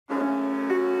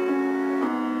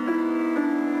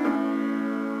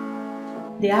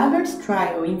The AVERT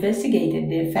trial investigated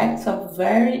the effects of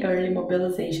very early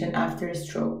mobilization after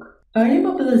stroke. Early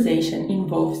mobilization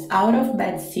involves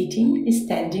out-of-bed sitting,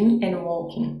 standing, and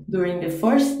walking during the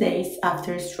first days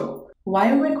after stroke.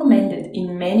 While recommended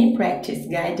in many practice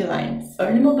guidelines,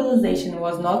 early mobilization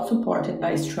was not supported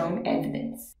by strong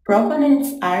evidence.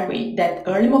 Proponents argue that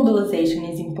early mobilization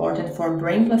is important for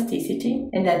brain plasticity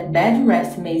and that bed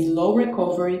rest may slow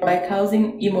recovery by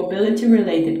causing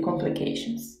immobility-related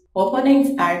complications.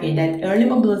 Opponents argue that early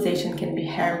mobilization can be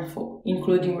harmful,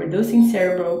 including reducing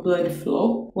cerebral blood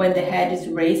flow when the head is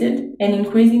raised and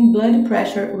increasing blood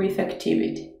pressure with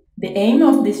activity. The aim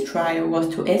of this trial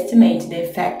was to estimate the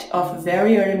effect of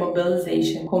very early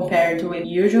mobilization compared with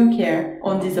usual care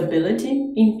on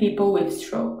disability in people with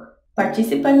stroke.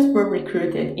 Participants were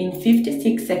recruited in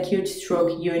 56 acute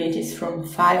stroke units from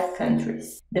 5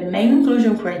 countries. The main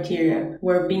inclusion criteria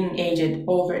were being aged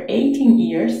over 18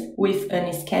 years with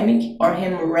an ischemic or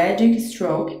hemorrhagic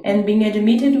stroke and being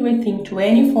admitted within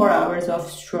 24 hours of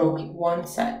stroke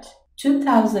onset.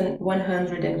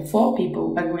 2,104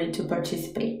 people agreed to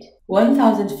participate.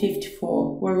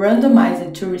 1,054 were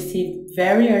randomized to receive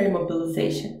very early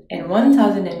mobilization and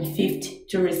 1,050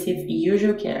 to receive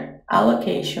usual care.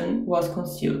 Allocation was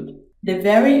concealed. The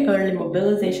very early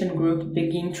mobilization group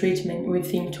began treatment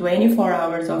within 24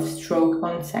 hours of stroke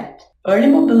onset. Early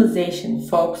mobilization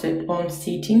focused on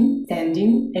sitting,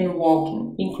 standing, and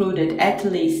walking, included at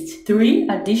least 3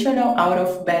 additional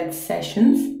out-of-bed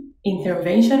sessions.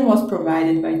 Intervention was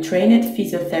provided by trained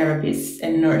physiotherapists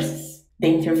and nurses. The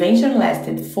intervention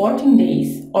lasted 14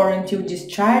 days or until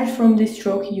discharge from the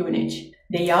stroke unit.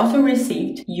 They also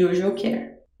received usual care.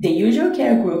 The usual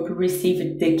care group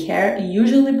received the care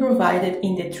usually provided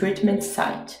in the treatment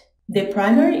site. The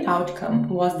primary outcome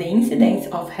was the incidence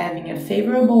of having a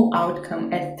favorable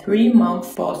outcome at 3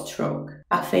 months post-stroke.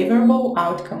 A favorable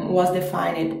outcome was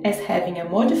defined as having a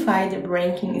modified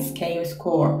ranking scale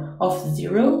score of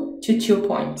 0 to 2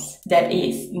 points, that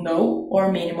is, no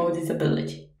or minimal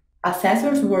disability.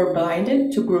 Assessors were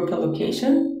blinded to group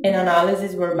allocation and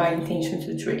analyses were by intention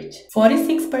to treat.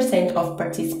 46% of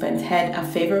participants had a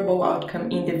favorable outcome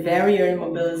in the very early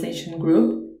mobilization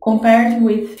group, compared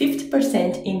with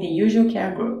 50% in the usual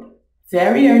care group.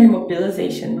 Very early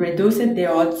mobilization reduced the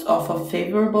odds of a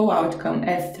favorable outcome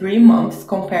at 3 months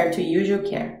compared to usual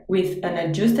care, with an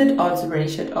adjusted odds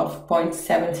ratio of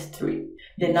 0.73.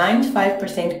 The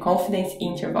 95% confidence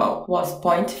interval was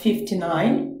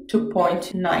 0.59 to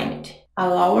 0.90. A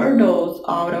lower dose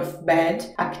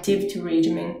out-of-bed activity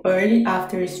regimen early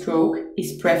after stroke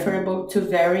is preferable to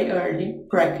very early,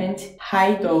 frequent,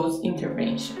 high-dose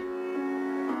intervention.